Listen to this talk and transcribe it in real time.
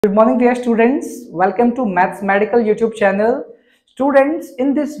Good morning dear students, welcome to Mathematical YouTube channel. Students,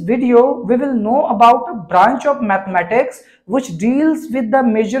 in this video we will know about a branch of mathematics which deals with the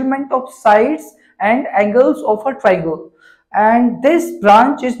measurement of sides and angles of a triangle, and this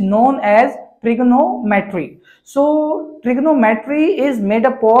branch is known as trigonometry. So trigonometry is made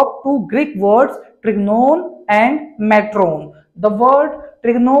up of two Greek words, trigonon and metron. The word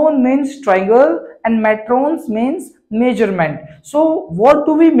trigonon means triangle and metrons means measurement. So what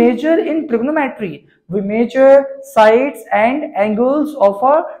do we measure in trigonometry? We measure sides and angles of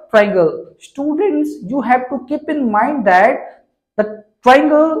a triangle. Students, you have to keep in mind that the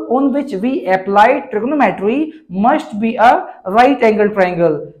triangle on which we apply trigonometry must be a right angle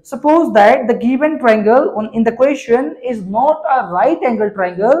triangle. Suppose that the given triangle in the question is not a right angle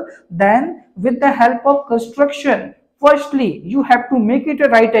triangle, then with the help of construction, firstly you have to make it a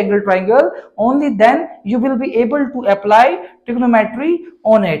right angle triangle, only then you will be able to apply trigonometry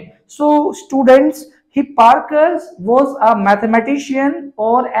on it. So students, Hipparchus was a mathematician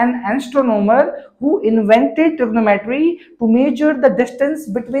or an astronomer who invented trigonometry to measure the distance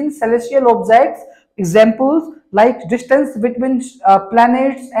between celestial objects. Examples like distance between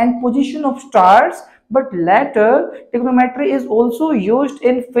planets and position of stars. But later, trigonometry is also used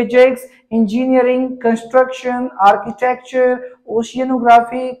in physics, engineering, construction, architecture,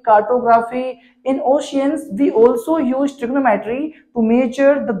 oceanography, cartography. In oceans, we also use trigonometry to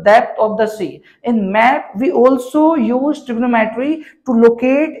measure the depth of the sea. In map, we also use trigonometry to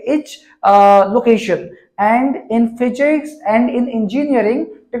locate each location. And in physics and in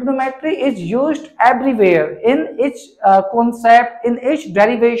engineering, trigonometry is used everywhere in each concept, in each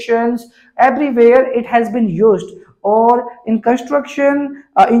derivations, everywhere it has been used. Or in construction,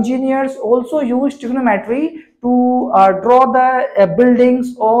 engineers also use trigonometry to draw the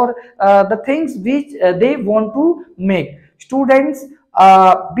buildings or the things which they want to make. Students,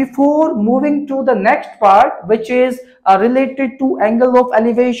 before moving to the next part, which is related to angle of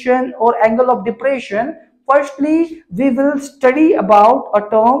elevation or angle of depression, firstly we will study about a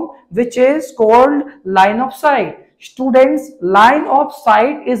term which is called line of sight. Students, line of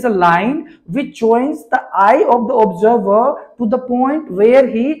sight is a line which joins the eye of the observer to the point where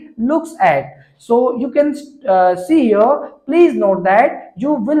he looks at. So you can see here, please note that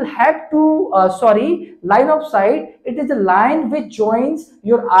you will have to, line of sight, it is a line which joins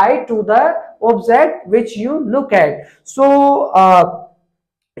your eye to the object which you look at. So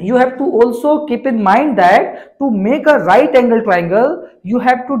you have to also keep in mind that to make a right angle triangle, you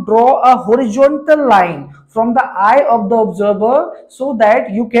have to draw a horizontal line from the eye of the observer so that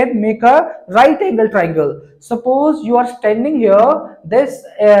you can make a right angle triangle. Suppose you are standing here,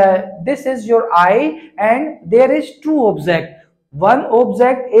 this is your eye and there is two objects. One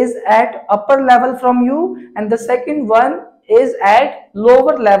object is at upper level from you and the second one is at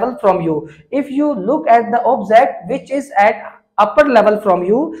lower level from you. If you look at the object which is at upper level from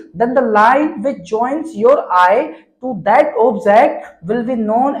you, then the line which joins your eye to that object will be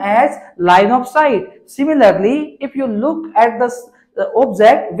known as line of sight. Similarly, if you look at the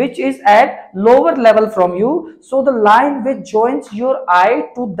object which is at lower level from you, so the line which joins your eye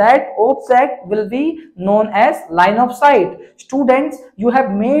to that object will be known as line of sight. Students, you have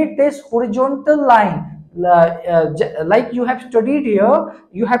made this horizontal line. Like you have studied here,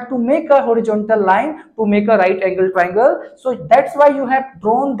 you have to make a horizontal line to make a right angle triangle. So that's why you have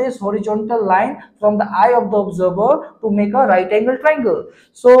drawn this horizontal line from the eye of the observer to make a right angle triangle.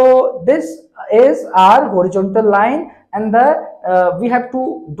 So this is our horizontal line, and we have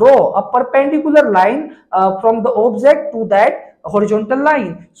to draw a perpendicular line from the object to that horizontal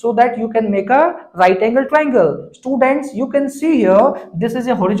line so that you can make a right angle triangle. Students, you can see here, this is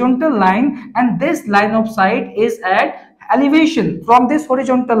a horizontal line and this line of sight is at elevation from this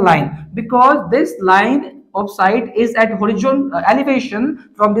horizontal line, because this line of sight is at horizontal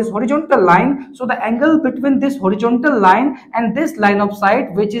elevation from this horizontal line. So the angle between this horizontal line and this line of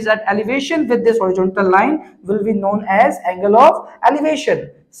sight which is at elevation with this horizontal line will be known as angle of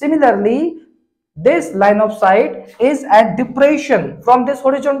elevation. Similarly, this line of sight is at depression from this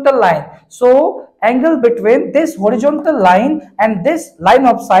horizontal line. So angle between this horizontal line and this line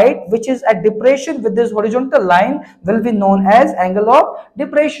of sight which is at depression with this horizontal line will be known as angle of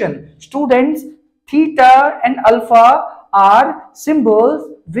depression. Students, theta and alpha are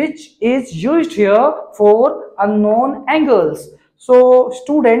symbols which is used here for unknown angles. So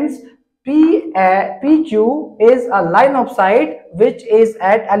students, PQ is a line of sight which is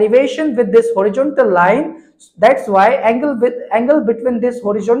at elevation with this horizontal line. That's why angle between this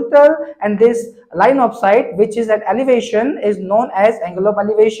horizontal and this line of sight which is at elevation is known as angle of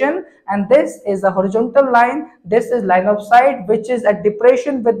elevation, and this is a horizontal line, this is line of sight which is at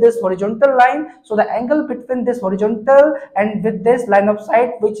depression with this horizontal line. So the angle between this horizontal and with this line of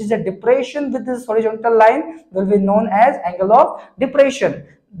sight which is a depression with this horizontal line will be known as angle of depression.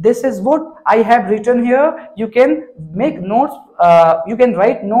 This is what I have written here. You can make notes, you can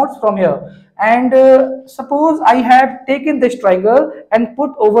write notes from here. And suppose I have taken this triangle and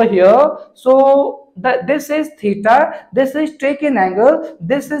put over here. So this is theta, this is taken angle,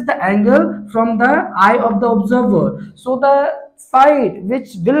 this is the angle from the eye of the observer. So the side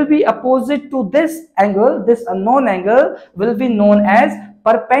which will be opposite to this angle, this unknown angle, will be known as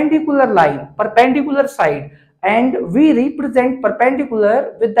perpendicular line, perpendicular side. And we represent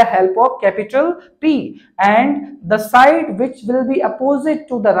perpendicular with the help of capital P, and the side which will be opposite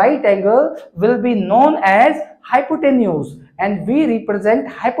to the right angle will be known as hypotenuse, and we represent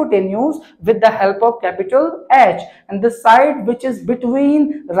hypotenuse with the help of capital H. And the side which is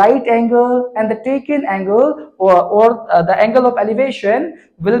between right angle and the taken angle or the angle of elevation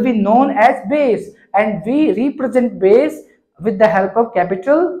will be known as base, and we represent base with the help of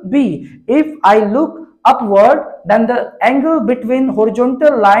capital B. If I look upward, then the angle between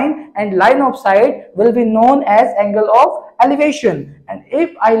horizontal line and line of sight will be known as angle of elevation. And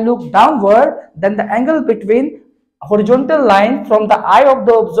if I look downward, then the angle between horizontal line from the eye of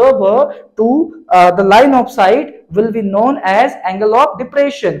the observer to the line of sight will be known as angle of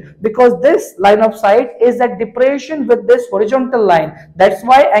depression, because this line of sight is at depression with this horizontal line. That's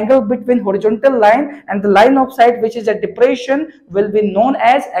why angle between horizontal line and the line of sight which is at depression will be known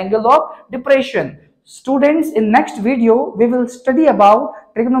as angle of depression. Students, in next video we will study about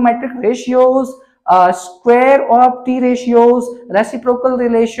trigonometric ratios, square of t ratios, reciprocal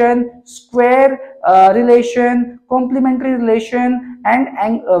relation, square relation, complementary relation,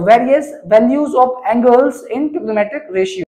 and various values of angles in trigonometric ratio.